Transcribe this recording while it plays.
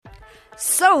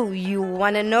So, you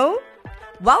wanna know?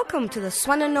 Welcome to the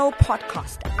Swana Know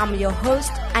podcast. I'm your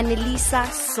host, Annalisa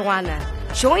Swana.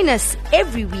 Join us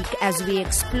every week as we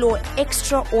explore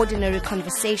extraordinary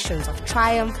conversations of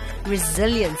triumph,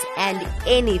 resilience, and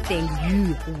anything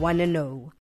you wanna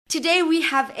know. Today we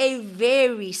have a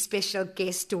very special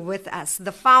guest with us,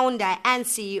 the founder and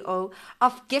CEO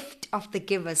of Gift of the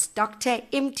Givers, Dr.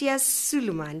 Imtiaz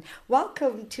Sooliman.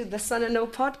 Welcome to the Swana Know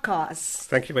podcast.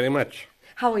 Thank you very much.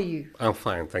 How are you? I'm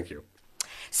fine, thank you.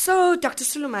 So, Dr.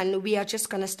 Sooliman, we are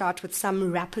just going to start with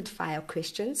some rapid-fire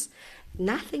questions.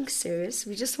 Nothing serious.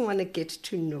 We just want to get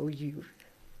to know you.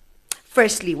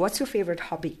 Firstly, what's your favorite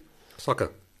hobby?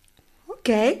 Soccer.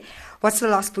 Okay. What's the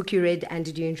last book you read and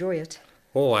did you enjoy it?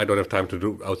 Oh, I don't have time to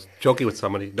do. I was joking with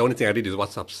somebody. The only thing I read is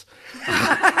WhatsApps.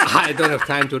 I don't have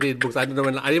time to read books. I don't know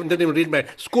when. Didn't even read my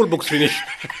school books finished.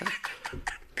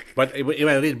 But if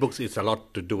I read books, it's a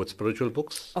lot to do with spiritual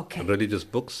books, Okay. religious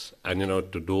books, and,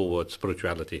 to do with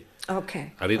spirituality.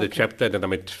 Okay. I read a chapter, and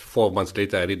then 4 months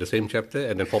later, I read the same chapter,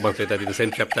 and then 4 months later, I read the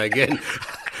same chapter again.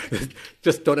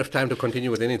 Just don't have time to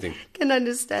continue with anything. Can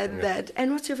understand that.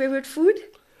 And what's your favorite food?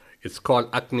 It's called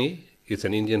Agni. It's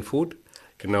an Indian food.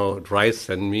 Rice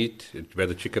and meat,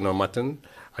 whether chicken or mutton,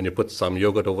 and you put some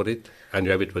yogurt over it, and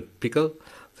you have it with pickle.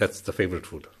 That's the favorite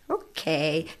food.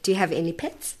 Okay. Do you have any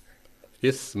pets?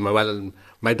 Yes,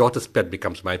 my daughter's pet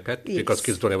becomes my pet because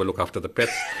kids don't ever look after the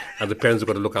pets, and the parents have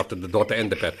got to look after the daughter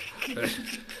and the pet.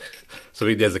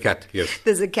 So there's a cat, yes.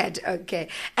 There's a cat, okay.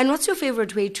 And what's your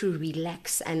favorite way to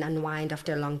relax and unwind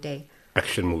after a long day?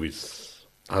 Action movies.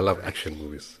 I love action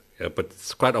movies. Yeah, but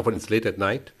quite often it's late at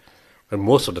night, and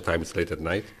most of the time it's late at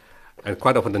night. And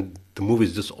quite often the movie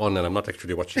is just on and I'm not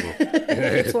actually watching it.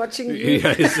 It's watching you.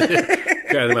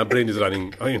 Yeah, my brain is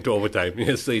running into overtime.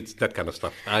 Yes, so it's that kind of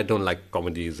stuff. I don't like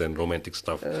comedies and romantic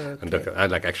stuff. Okay. And I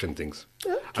like action things.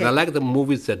 Okay. And I like the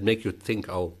movies that make you think,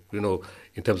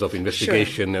 in terms of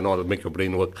investigation and all, make your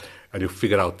brain work and you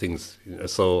figure out things.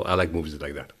 So I like movies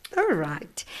like that. All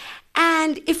right.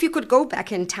 And if you could go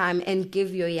back in time and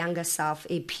give your younger self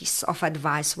a piece of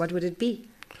advice, what would it be?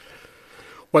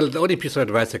 Well, the only piece of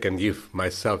advice I can give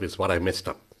myself is what I messed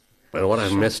up. And what I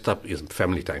messed up is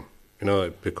family time. And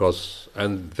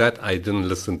that I didn't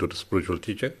listen to the spiritual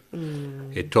teacher.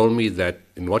 He told me that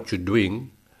in what you're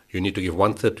doing, you need to give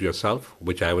 1/3 to yourself,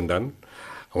 which I haven't done,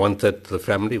 1/3 to the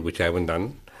family, which I haven't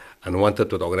done, and 1/3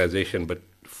 to the organization, but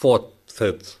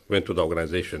 4/3 went to the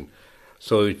organization.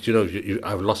 So,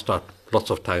 I've lost out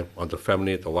lots of time on the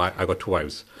family. I got 2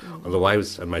 wives. On the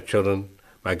wives and my children,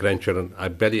 my grandchildren, I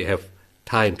barely have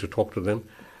time to talk to them.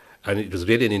 And it was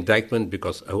really an indictment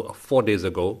because 4 days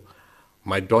ago,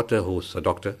 my daughter, who's a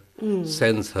doctor,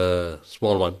 sends her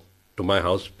small one to my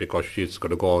house because she's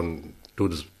going to go on do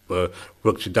this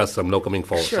work. She does some locuming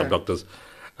for some doctors.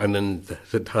 And then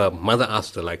her mother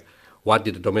asked her, what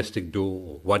did the domestic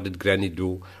do? What did Granny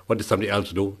do? What did somebody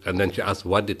else do? And then she asked,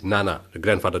 what did Nana, the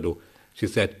grandfather, do? She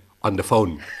said, on the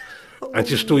phone. And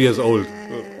she's 2 years old.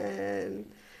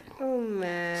 Oh,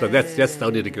 man. So that's the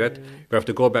only regret. If I have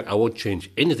to go back, I won't change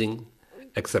anything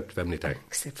except family time.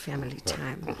 Except family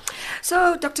time.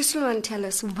 So, Dr. Sooliman, tell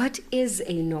us, what is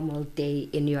a normal day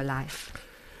in your life?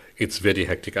 It's very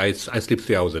hectic. I sleep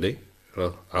 3 hours a day.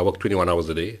 I work 21 hours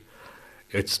a day.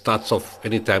 It starts off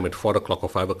anytime at 4 o'clock or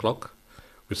 5 o'clock.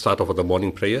 We start off with the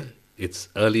morning prayer. It's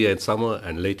earlier in summer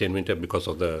and later in winter because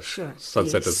of the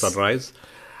sunset and sunrise.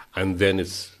 And then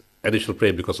it's additional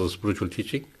prayer because of the spiritual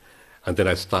teaching. And then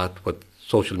I start with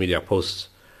social media posts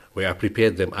where I prepare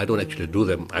them. I don't actually do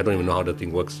them. I don't even know how the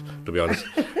thing works, to be honest.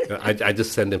 I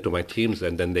just send them to my teams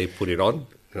and then they put it on.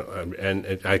 And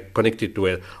I connect it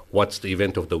to what's the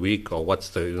event of the week or what's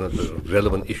the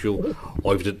relevant issue.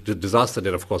 Or if the disaster,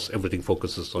 then of course everything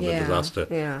focuses on the disaster.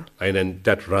 Yeah. And then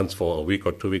that runs for a week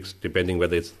or 2 weeks, depending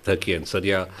whether it's Turkey and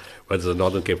Syria, whether the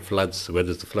Northern Cape floods,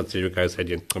 whether it's the floods that you guys had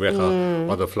in America,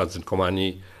 or the floods in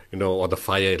Komani, or the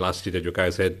fire last year that you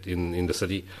guys had in the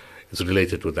city. It's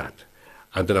related to that.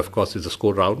 And then of course it's a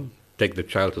school round, take the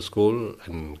child to school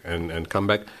and come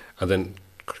back, and then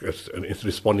it's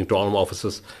responding to all my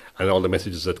officers and all the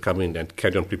messages that come in and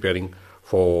carry on preparing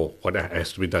for what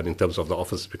has to be done in terms of the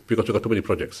office because we've got too many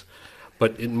projects.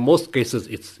 But in most cases,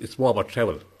 it's more about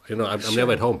travel. I'm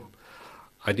never at home.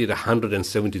 I did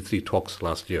 173 talks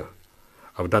last year.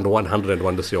 I've done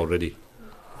 101 this year already.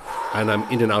 And I'm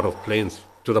in and out of planes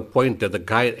to the point that the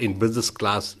guy in business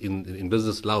class, in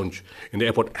business lounge in the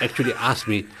airport actually asked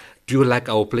me, do you like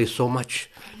our place so much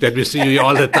that we see you here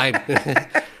all the time?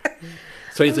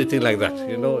 So it's a thing like that,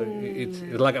 It's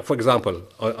like, for example,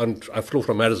 I flew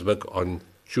from Maritzburg on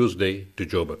Tuesday to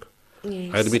Joburg.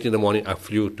 Yes. I had a meeting in the morning. I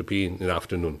flew to be in the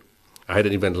afternoon. I had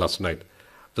an event last night.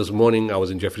 This morning I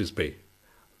was in Jeffreys Bay.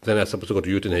 Then I was supposed to go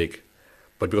to Uitenhage.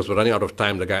 But because we're running out of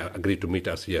time, the guy agreed to meet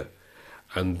us here.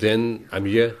 And then I'm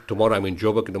here. Tomorrow I'm in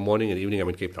Joburg in the morning, and evening I'm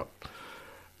in Cape Town.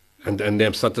 And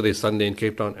then Saturday, Sunday in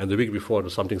Cape Town, and the week before it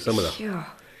was something similar. Yeah.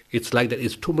 It's like that.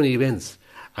 It's too many events.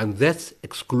 And that's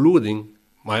excluding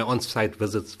my on-site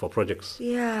visits for projects.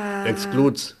 Yeah.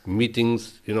 Excludes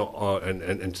meetings,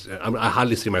 and I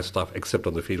hardly see my staff except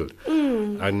on the field.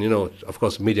 And, of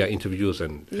course, media interviews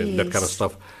and that kind of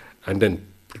stuff. And then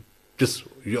just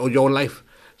your own life.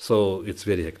 So it's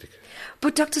very hectic.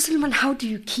 But Dr. Sooliman, how do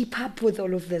you keep up with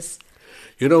all of this?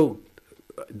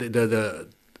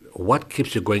 What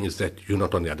keeps you going is that you're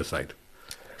not on the other side.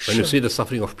 When you see the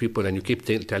suffering of people and you keep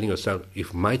telling yourself,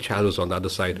 if my child is on the other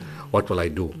side, what will I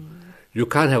do? You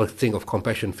can't have a thing of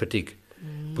compassion fatigue,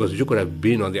 because you could have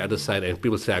been on the other side and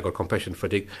people say, I got compassion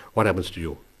fatigue. What happens to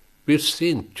you? We've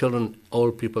seen children,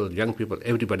 old people, young people,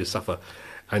 everybody suffer.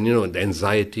 And, the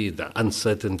anxiety, the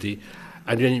uncertainty.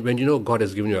 And when you know God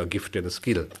has given you a gift and a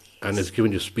skill and has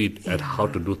given you speed at how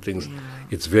to do things,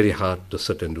 it's very hard to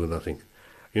sit and do nothing.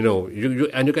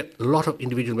 You get a lot of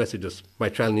individual messages. My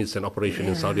child needs an operation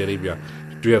in Saudi Arabia.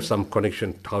 Do you have some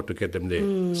connection how to get them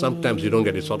there? Sometimes you don't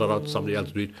get it sorted out, somebody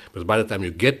else do it. Because by the time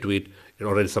you get to it,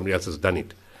 already somebody else has done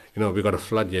it. We got a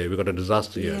flood here, we got a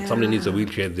disaster here. Somebody needs a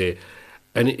wheelchair there.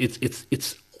 And it's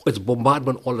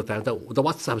bombardment all the time. The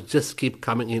WhatsApps just keep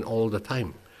coming in all the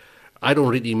time. I don't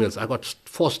read emails. I got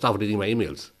 4 staff reading my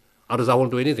emails. Otherwise, I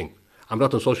won't do anything. I'm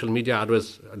not on social media.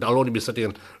 Otherwise, I'll only be sitting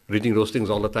and reading those things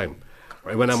all the time.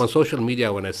 When I'm on social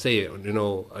media, when I say,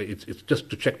 it's just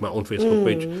to check my own Facebook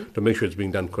page to make sure it's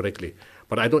being done correctly.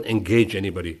 But I don't engage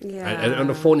anybody. Yeah. And on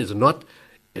the phone is not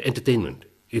entertainment.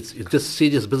 It's just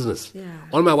serious business. Yeah.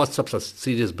 All my WhatsApps are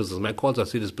serious business. My calls are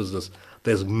serious business.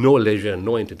 There's no leisure,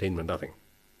 no entertainment, nothing.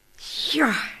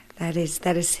 Yeah, that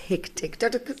is hectic.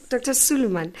 Dr.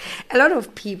 Sooliman, a lot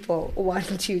of people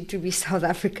want you to be South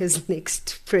Africa's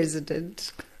next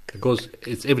president. Because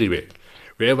it's everywhere.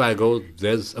 Wherever I go,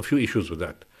 there's a few issues with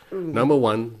that. Number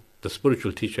one, the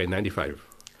spiritual teacher in 95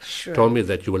 told me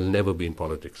that you will never be in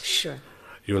politics. Sure.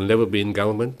 You will never be in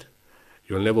government.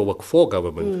 You will never work for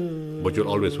government, but you'll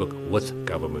always work with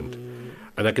government.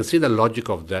 And I can see the logic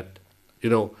of that.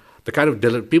 The kind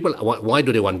of people, why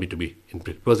do they want me to be in?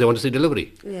 Because they want to see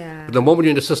delivery. Yeah. But the moment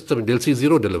you're in the system, they'll see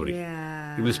zero delivery.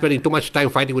 Yeah. You'll be spending too much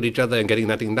time fighting with each other and getting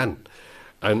nothing done.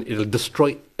 And it'll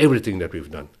destroy everything that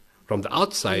we've done. From the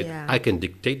outside, I can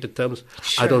dictate the terms.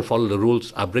 Sure. I don't follow the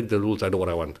rules. I break the rules. I do what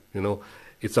I want.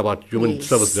 It's about human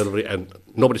service delivery, and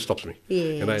nobody stops me.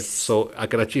 Yes. So I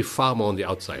can achieve far more on the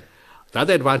outside. The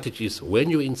other advantage is when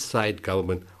you're inside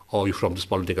government, or you're from this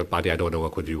political party, I don't want to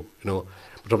work with you. But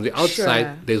from the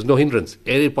outside, there's no hindrance.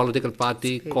 Any political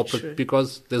party, corporate, true.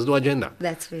 because there's no agenda.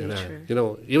 That's very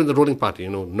true. Even the ruling party,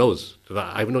 knows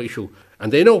that I have no issue.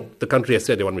 And they know the country has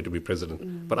said they want me to be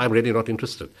president. But I'm really not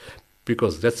interested.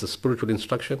 Because that's a spiritual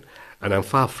instruction, and I'm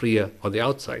far freer on the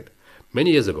outside.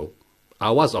 Many years ago, I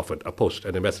was offered a post,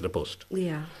 an ambassador post.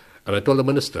 Yeah. And I told the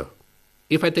minister,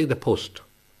 if I take the post,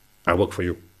 I work for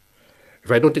you.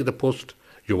 If I don't take the post,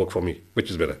 you work for me.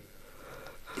 Which is better?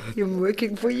 I'm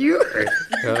working for you.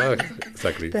 Yeah,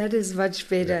 exactly. That is much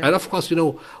better. And of course,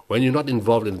 when you're not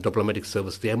involved in the diplomatic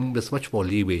service, there's much more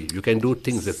leeway. You can do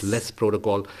things that's less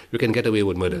protocol. You can get away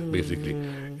with murder, basically.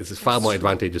 It's far more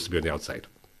advantageous to be on the outside.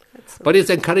 But it's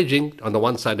encouraging on the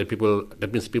one side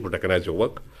that means people recognize your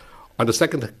work. On the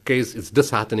second case, it's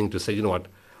disheartening to say, what,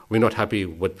 we're not happy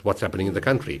with what's happening in the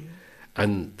country.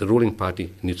 And the ruling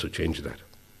party needs to change that.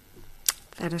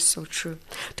 That is so true.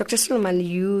 Dr. Sooliman,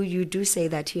 you do say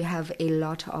that you have a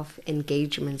lot of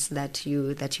engagements that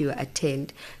you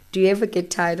attend. Do you ever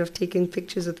get tired of taking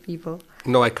pictures with people?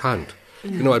 No, I can't.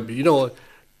 There's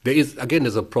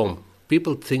a problem.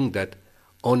 People think that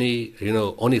only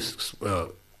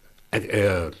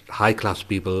high class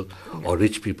people or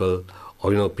rich people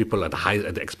or people at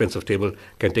the expensive table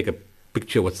can take a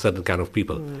picture with certain kind of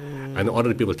people, and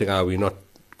ordinary people think, we're not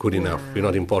good enough, we're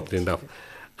not important enough,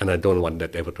 and I don't want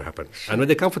that ever to happen. And when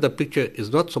they come for the picture, it's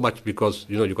not so much because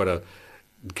you got a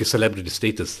celebrity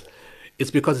status.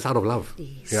 It's because it's out of love.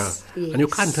 Yes. And you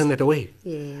can't turn that away.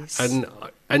 Yes.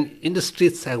 And in the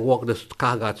streets I walk, the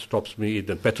car guard stops me,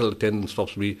 the petrol attendant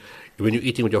stops me. When you're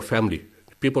eating with your family,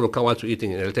 people will come while you're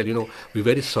eating and they'll tell you, we're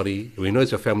very sorry, we know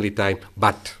it's your family time,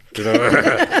 but,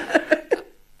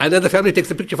 and then the family takes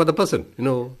the picture for the person,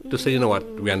 to say, what,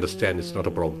 we understand, it's not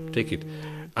a problem, take it.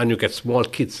 And you get small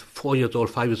kids, 4 years old,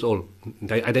 5 years old,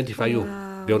 they identify you,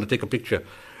 they want to take a picture.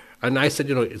 And I said,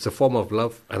 it's a form of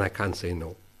love, and I can't say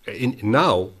no.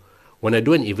 Now, When I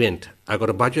do an event, I got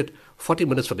a budget, 40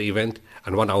 minutes for the event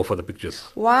and 1 hour for the pictures.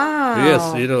 Wow.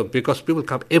 Yes, because people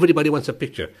come, everybody wants a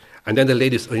picture. And then the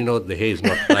ladies, the hair is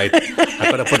not right.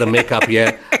 I got to put the makeup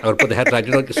here. I got to put the hat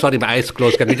right. Sorry, my eyes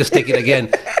closed. Can we just take it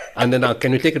again? And then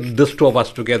can we take it, this 2 of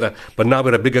us together? But now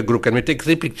we're a bigger group. Can we take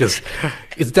 3 pictures?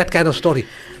 It's that kind of story.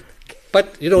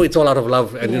 But, it's all out of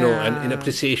love and, and in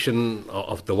appreciation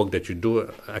of the work that you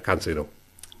do. I can't say no.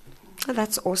 Oh,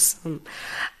 that's awesome.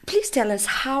 Please tell us,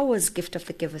 how was Gift of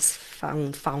the Givers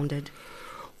founded?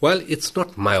 Well, it's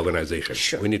not my organization.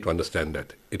 Sure. We need to understand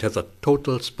that. It has a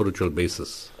total spiritual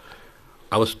basis.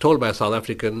 I was told by a South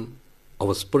African of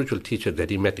a spiritual teacher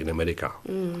that he met in America.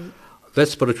 That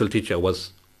spiritual teacher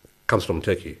comes from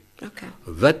Turkey. Okay.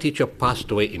 That teacher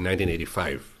passed away in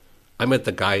 1985. I met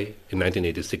the guy in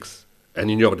 1986,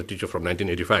 and he knew about the teacher from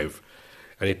 1985.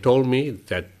 And he told me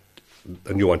that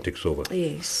a new one takes over.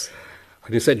 Yes.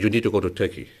 And he said, you need to go to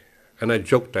Turkey. And I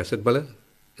joked. I said, Bala,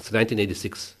 it's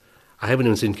 1986. I haven't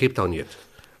even seen Cape Town yet.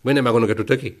 When am I going to get to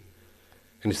Turkey?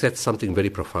 And he said something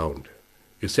very profound.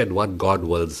 He said, what God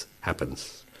wills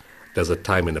happens. There's a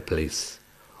time and a place.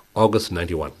 August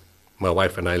 91. My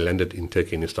wife and I landed in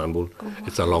Turkey, in Istanbul.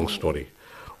 It's a long story.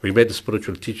 We met a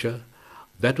spiritual teacher.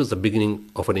 That was the beginning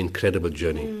of an incredible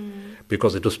journey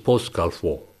because it was post-Gulf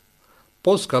War.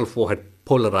 Post-Gulf War had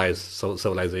polarized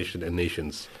civilization and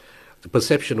nations. The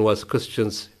perception was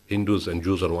Christians, Hindus and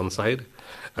Jews on one side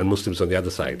and Muslims on the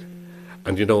other side.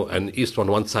 And, and East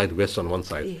on one side, West on one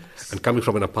side. Yes. And coming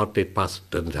from an apartheid past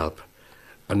doesn't help.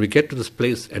 And we get to this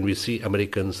place and we see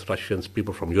Americans, Russians,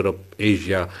 people from Europe,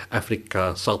 Asia,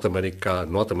 Africa, South America,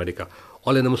 North America,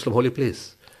 all in a Muslim holy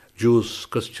place. Jews,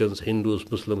 Christians,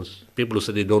 Hindus, Muslims, people who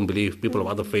say they don't believe, people of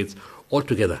other faiths, all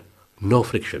together. No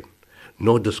friction,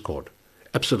 no discord,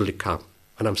 absolutely calm.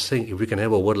 And I'm saying, if we can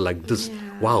have a world like this,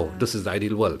 wow, this is the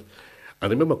ideal world. I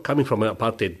remember coming from an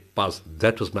apartheid past,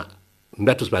 that was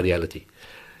my reality.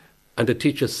 And the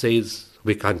teacher says,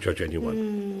 we can't judge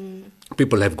anyone.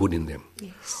 People have good in them.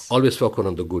 Yes. Always focus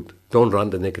on the good. Don't run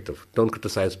the negative. Don't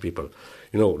criticize people.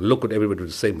 Look at everybody with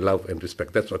the same love and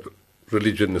respect. That's what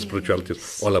religion and spirituality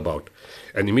is all about.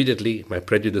 And immediately, my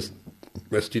prejudice,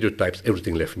 my stereotypes,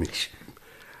 everything left me.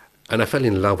 And I fell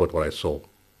in love with what I saw.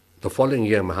 The following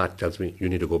year, my heart tells me, you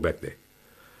need to go back there.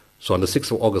 So on the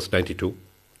 6th of August, 92,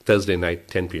 Thursday night,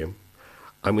 10 p.m.,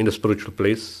 I'm in a spiritual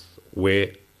place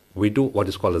where we do what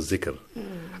is called a zikr.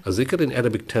 A zikr in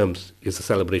Arabic terms is a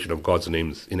celebration of God's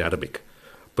names in Arabic.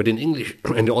 But in English,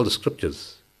 and all the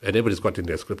scriptures, and everybody's got in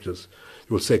their scriptures,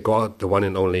 you will say God, the one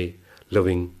and only,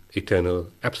 living,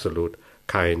 eternal, absolute,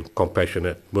 kind,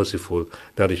 compassionate, merciful,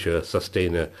 nourisher,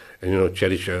 sustainer, and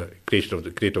cherisher, creator of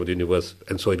the universe,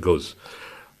 and so it goes.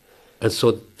 And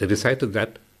so they recited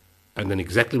that, and then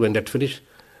exactly when that finished,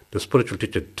 the spiritual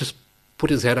teacher just put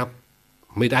his head up,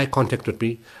 made eye contact with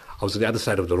me. I was on the other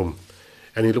side of the room,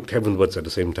 and he looked heavenwards at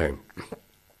the same time.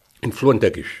 In fluent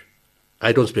Turkish.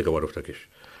 I don't speak a word of Turkish.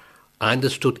 I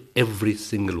understood every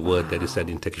single word that he said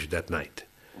in Turkish that night.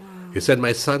 He said,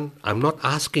 my son, I'm not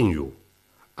asking you.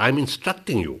 I'm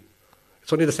instructing you.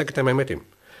 It's only the second time I met him.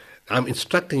 I'm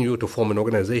instructing you to form an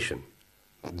organization.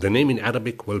 The name in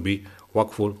Arabic will be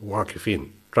Waqful Waqifin.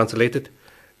 Translated,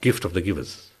 Gift of the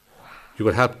Givers. You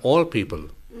will help all people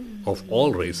of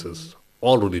all races,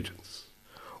 all religions,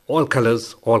 all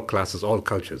colors, all classes, all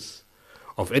cultures,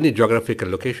 of any geographical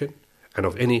location and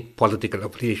of any political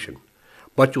affiliation.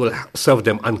 But you will serve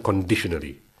them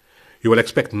unconditionally. You will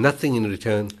expect nothing in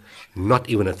return, not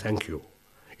even a thank you.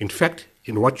 In fact,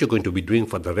 in what you're going to be doing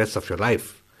for the rest of your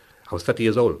life, I was 30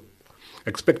 years old,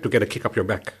 expect to get a kick up your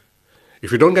back.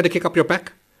 If you don't get a kick up your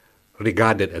back,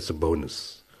 regard it as a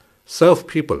bonus. Serve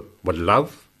people with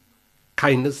love,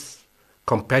 kindness,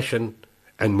 compassion,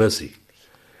 and mercy.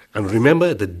 And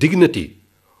remember, the dignity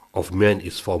of man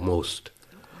is foremost.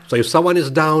 So if someone is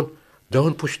down,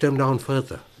 don't push them down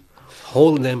further.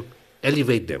 Hold them,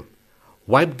 elevate them.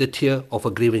 Wipe the tear of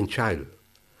a grieving child.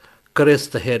 Caress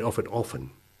the head of an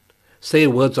orphan. Say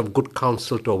words of good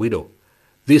counsel to a widow.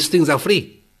 These things are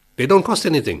free. They don't cost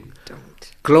anything.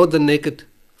 Don't. Clothe the naked,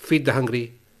 feed the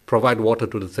hungry, provide water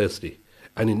to the thirsty.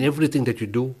 And in everything that you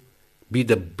do, be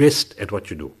the best at what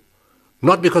you do.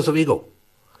 Not because of ego,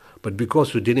 but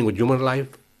because you're dealing with human life,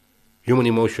 human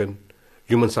emotion,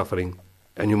 human suffering,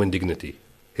 and human dignity.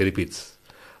 He repeats,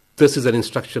 this is an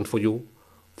instruction for you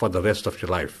for the rest of your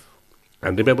life.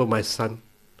 And remember, my son,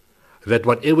 that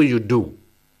whatever you do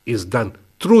is done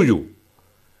through you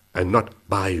and not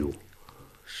by you.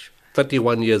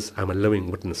 31 years, I'm a living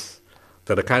witness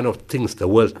that the kind of things, the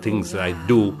world thinks that I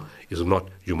do is not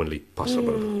humanly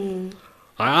possible.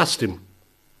 I asked him,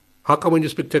 how come when you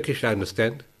speak Turkish I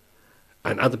understand?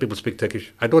 and other people speak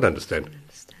Turkish. I don't understand.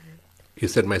 He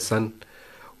said, my son,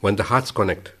 when the hearts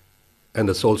connect and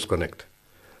the souls connect,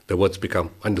 the words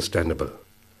become understandable.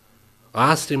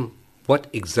 I asked him, what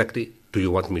exactly do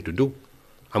you want me to do?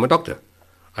 I'm a doctor.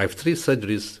 I have 3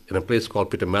 surgeries in a place called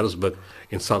Pietermaritzburg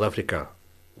in South Africa.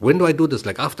 When do I do this?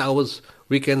 Like after hours,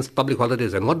 weekends, public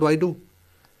holidays, and what do I do?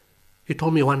 He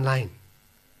told me one line.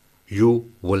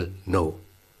 You will know.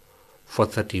 For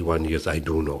 31 years, I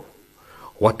do know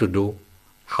what to do,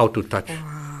 how to touch,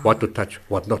 what to touch,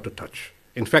 what not to touch.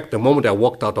 In fact, the moment I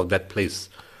walked out of that place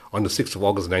on the 6th of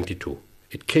August, 92,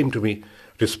 it came to me,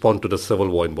 respond to the civil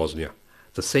war in Bosnia.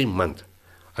 The same month,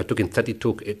 I took in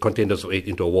 32 containers of aid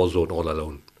into a war zone all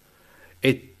alone.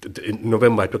 In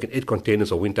November, I took in 8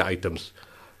 containers of winter items.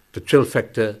 The chill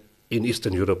factor in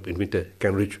Eastern Europe in winter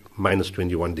can reach minus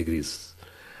 21 degrees.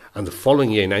 And the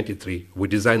following year, in 93, we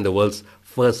designed the world's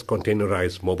first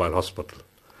containerized mobile hospital,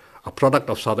 a product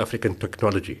of South African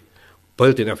technology,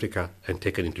 built in Africa and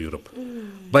taken into Europe.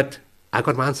 But I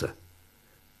got my answer.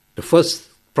 The first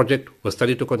project was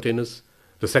 32 containers,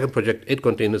 the second project, 8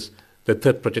 containers, the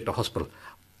third project, a hospital.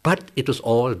 But it was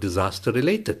all disaster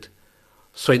related.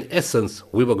 So in essence,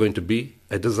 we were going to be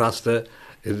a disaster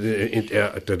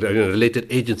related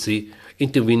agency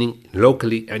intervening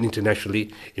locally and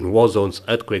internationally in war zones,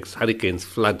 earthquakes, hurricanes,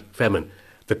 flood, famine.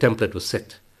 The template was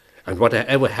set. And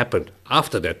whatever happened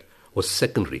after that was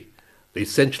secondary. The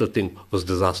essential thing was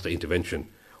disaster intervention.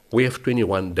 We have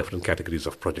 21 different categories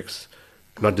of projects,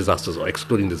 not disasters or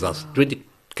excluding disasters, 20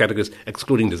 categories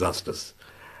excluding disasters.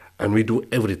 And we do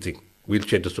everything.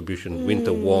 Wheelchair distribution,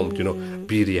 winter warmth,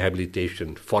 bee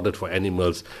rehabilitation, fodder for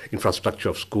animals, infrastructure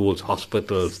of schools,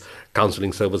 hospitals,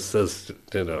 counseling services,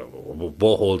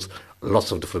 boreholes,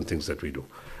 lots of different things that we do.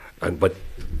 But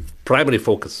primary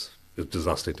focus is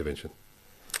disaster intervention.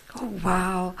 Oh,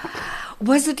 wow.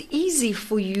 Was it easy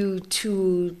for you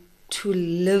to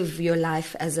live your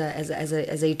life as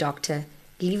a doctor,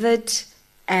 leave it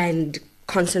and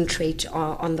concentrate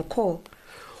on the core?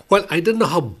 Well, I didn't know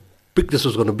how big this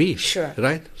was going to be. Sure.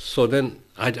 Right? So then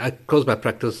I closed my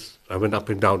practice. I went up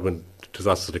and down when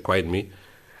disasters required me.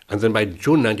 And then by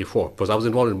June 94, because I was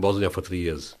involved in Bosnia for 3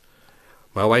 years,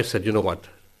 my wife said, you know what,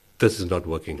 this is not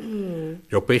working.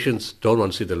 Your patients don't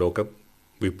want to see the locum.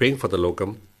 We're paying for the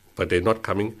locum, but they're not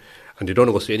coming. And they don't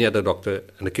want to go see any other doctor.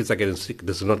 And the kids are getting sick.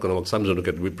 This is not going to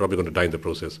work. We're probably going to die in the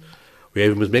process.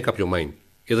 You must make up your mind.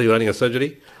 Either you're running a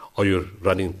surgery or you're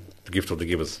running the gift of the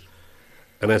givers.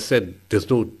 And I said, it's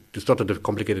not a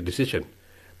complicated decision,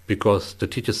 because the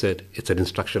teacher said it's an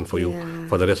instruction for you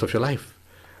for the rest of your life.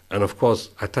 And of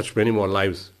course, I touched many more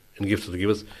lives in gifts to the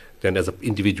givers than as an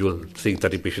individual seeing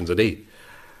 30 patients a day.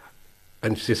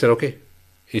 And she said, okay.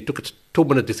 He took a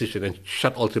 2-minute decision and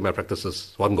shut all 3 my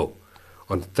practices one go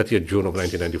on 30th June of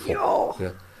 1994.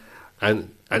 Yeah.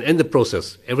 And in the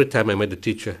process, every time I met the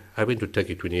teacher, I went to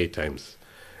Turkey 28 times.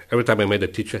 Every time I met the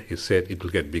teacher, he said, it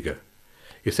will get bigger.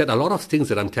 He said, a lot of things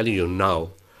that I'm telling you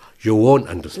now, you won't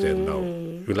understand now.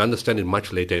 You'll understand it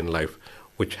much later in life,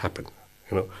 which happened.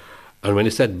 And when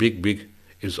he said big,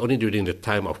 it was only during the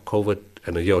time of COVID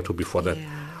and a year or 2 before that,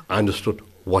 I understood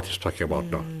what he's talking about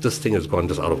now. This thing has gone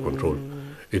just out of control.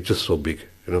 It's just so big,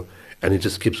 and it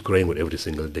just keeps growing with every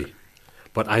single day.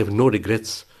 But I have no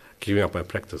regrets giving up my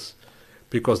practice,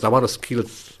 because the amount of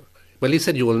skills, well, he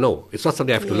said you will know. It's not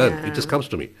something I have to learn. It just comes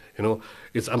to me.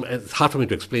 It's hard for me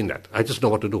to explain that. I just know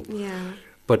what to do. Yeah.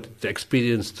 But the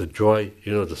experience, the joy,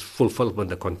 the fulfillment,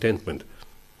 the contentment,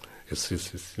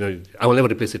 I will never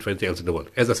replace it for anything else in the world.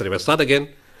 As I said, if I start again,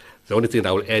 the only thing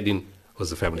I will add in was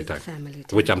the family time,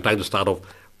 which I'm trying to start off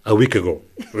a week ago.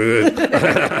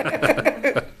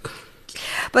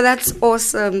 But that's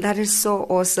awesome. That is so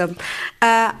awesome.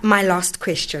 My last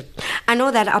question. I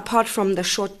know that apart from the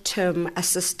short-term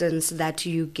assistance that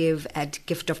you give at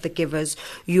Gift of the Givers,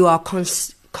 you are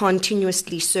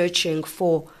continuously searching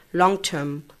for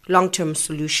long-term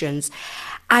solutions.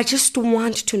 I just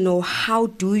want to know, how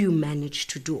do you manage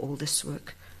to do all this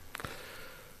work?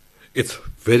 It's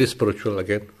very spiritual,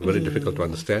 again, very difficult to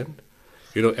understand,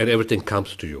 and everything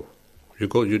comes to you. You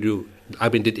go, you do. I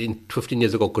mean, 15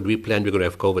 years ago, could we plan we're going to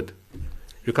have COVID?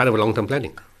 You can't have a long-term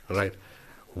planning, right?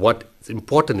 What's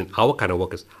important in our kind of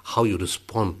work is how you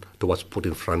respond to what's put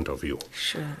in front of you.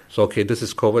 Sure. So, okay, this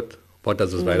is COVID. What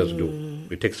does this virus do?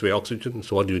 It takes away oxygen.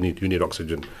 So what do you need? You need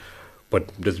oxygen. But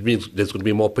this means there's going to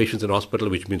be more patients in hospital,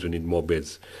 which means you need more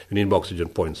beds. You need more oxygen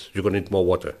points. You're going to need more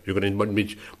water. You're going to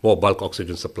need more bulk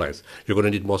oxygen supplies. You're going to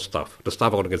need more staff. The staff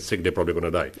are going to get sick. They're probably going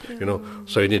to die.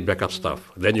 So you need backup staff.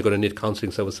 Then you're going to need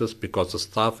counseling services because the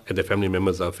staff and the family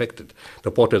members are affected.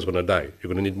 The porter is going to die.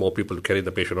 You're going to need more people to carry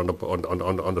the patient on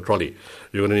the trolley.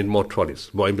 You're going to need more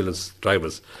trolleys, more ambulance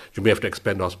drivers. You may have to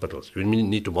expand hospitals. You may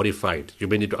need to modify it. You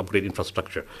may need to upgrade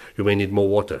infrastructure. You may need more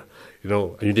water.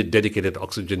 And you need dedicated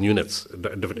oxygen units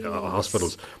in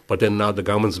hospitals. But then now the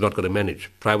government's not going to manage.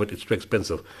 Private, it's too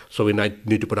expensive. So we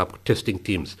need to put up testing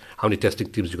teams. How many testing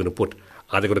teams are you going to put?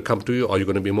 Are they going to come to you or are you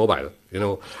going to be mobile?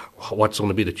 What's going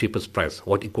to be the cheapest price?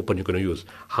 What equipment you're going to use?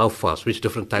 How fast? Which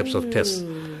different types of tests?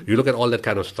 You look at all that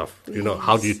kind of stuff.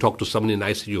 How do you talk to someone in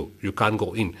ICU? You can't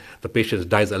go in. The patient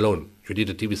dies alone. You need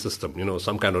a TV system,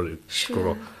 some kind of...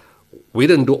 Sure. We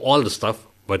didn't do all the stuff,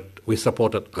 but we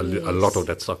supported a lot of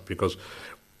that stuff because...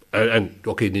 they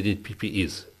need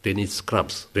PPEs. They need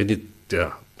scrubs. They need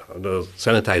the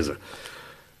sanitizer.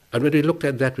 And when we looked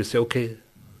at that, we say, okay,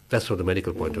 that's from the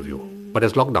medical point of view. But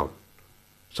there's lockdown.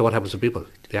 So what happens to people?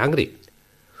 They're hungry.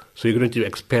 So you're going to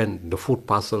expand the food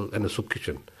parcel and the soup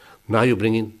kitchen. Now you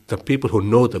bring in the people who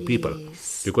know the people.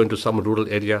 You go into some rural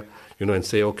area, and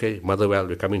say, okay, Motherwell,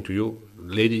 we're coming to you.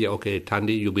 Lady, okay,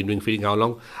 Tandi, you've been doing feeding how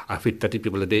long? I feed 30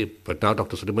 people a day, but now,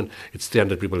 Dr. Sooliman, it's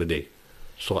 300 people a day.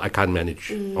 So I can't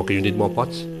manage. Okay, you need more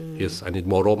pots? Yes, I need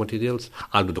more raw materials.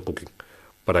 I'll do the cooking.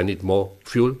 But I need more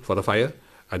fuel for the fire.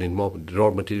 I need more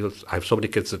raw materials. I have so many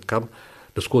kids that come.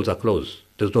 The schools are closed.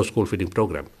 There's no school feeding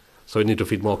program. So we need to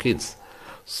feed more kids.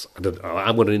 So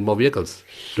I'm going to need more vehicles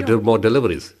to do more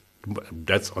deliveries.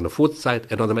 That's on the food side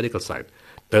and on the medical side.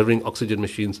 Delivering oxygen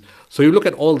machines. So you look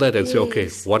at all that and say, okay,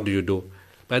 what do you do?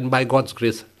 And by God's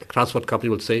grace, a transport company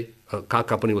will say, a car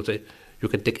company will say, you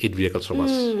can take 8 vehicles from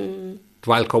us.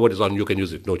 While COVID is on, you can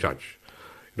use it, no charge.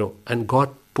 And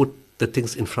God put the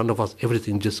things in front of us.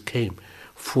 Everything just came.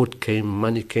 Food came,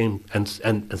 money came, and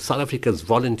South Africans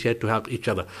volunteered to help each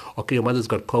other. Okay, your mother's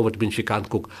got COVID, means she can't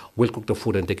cook. We'll cook the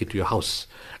food and take it to your house.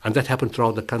 And that happened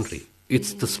throughout the country.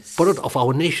 It's the spirit of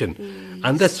our nation.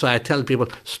 And that's why I tell people,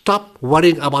 stop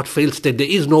worrying about failed state. There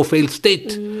is no failed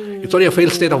state. It's only a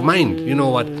failed state of mind. You know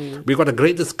what? We've got the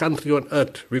greatest country on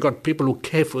earth. We've got people who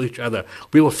care for each other.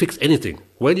 We will fix anything.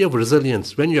 When you have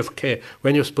resilience, when you have care,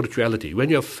 when you have spirituality, when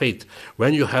you have faith,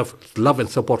 when you have love and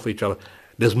support for each other,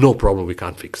 there's no problem we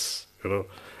can't fix.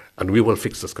 And we will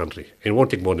fix this country. It won't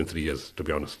take more than 3 years, to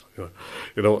be honest.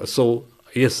 So...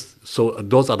 Yes, so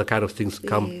those are the kind of things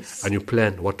come and you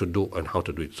plan what to do and how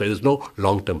to do it. So there's no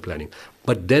long-term planning.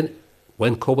 But then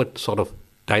when COVID sort of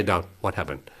died down, what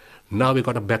happened? Now we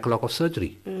got a backlog of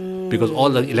surgery because all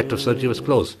the elective surgery was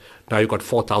closed. Now you got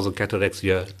 4,000 cataracts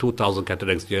here, 2,000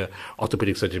 cataracts here,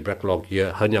 orthopedic surgery backlog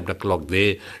here, hernia backlog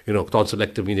there,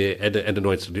 tonsillectomy there,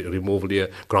 adenoids removal here,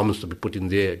 grommets to be put in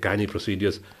there, gynae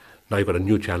procedures. Now you got a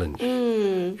new challenge.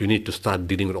 You need to start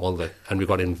dealing with all that. And we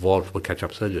got involved with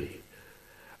catch-up surgery.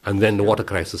 And then the water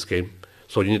crisis came,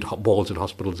 so you need balls in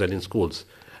hospitals and in schools.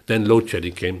 Then load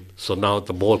shedding came, so now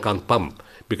the ball can't pump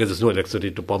because there's no electricity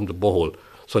to pump the borehole.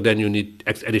 So then you need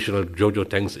additional JoJo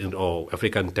tanks or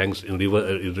African tanks in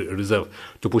reserve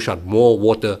to push out more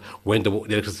water when the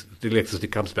electricity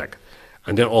comes back.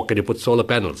 And then, can you put solar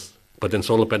panels? But then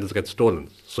solar panels get stolen.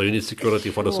 So you need security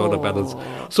for the solar panels.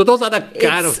 So those are the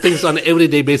kind of things on an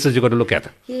everyday basis you've got to look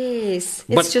at. Yes,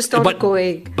 it's just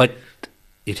ongoing. But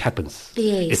it happens.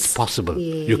 Yes. It's possible.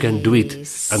 Yes. You can do it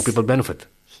and people benefit.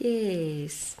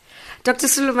 Yes. Dr.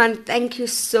 Sooliman, thank you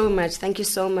so much. Thank you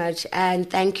so much. And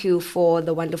thank you for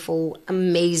the wonderful,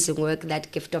 amazing work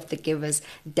that Gift of the Givers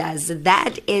does.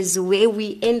 That is where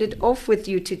we ended off with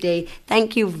you today.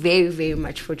 Thank you very, very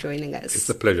much for joining us. It's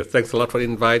a pleasure. Thanks a lot for the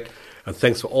invite. And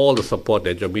thanks for all the support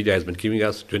that your media has been giving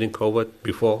us during COVID,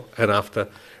 before and after.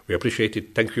 We appreciate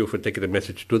it. Thank you for taking the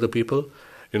message to the people.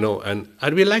 And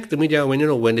we like the media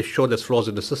when they show there's flaws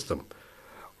in the system.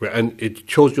 And it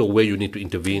shows you where you need to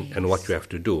intervene and what you have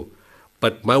to do.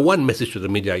 But my one message to the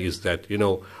media is that,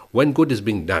 when good is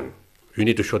being done, you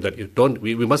need to show that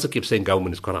we mustn't keep saying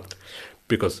government is corrupt.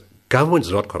 Because government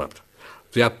is not corrupt.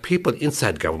 There are people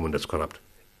inside government that's corrupt.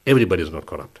 Everybody is not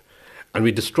corrupt. And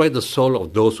we destroy the soul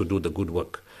of those who do the good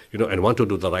work, and want to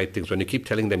do the right things. When you keep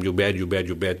telling them, you bad,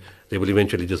 they will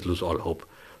eventually just lose all hope.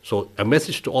 So a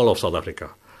message to all of South Africa,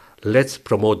 let's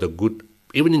promote the good,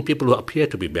 even in people who appear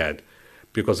to be bad,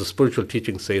 because the spiritual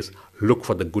teaching says, look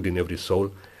for the good in every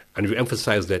soul, and we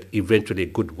emphasize that eventually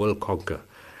good will conquer,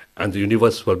 and the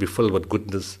universe will be filled with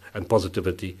goodness and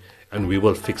positivity, and we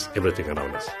will fix everything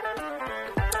around us.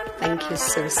 Thank you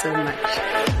so much.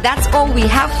 That's all we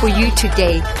have for you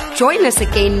today. Join us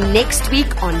again next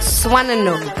week on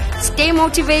Swanano. Stay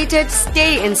motivated,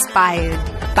 stay inspired.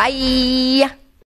 Bye.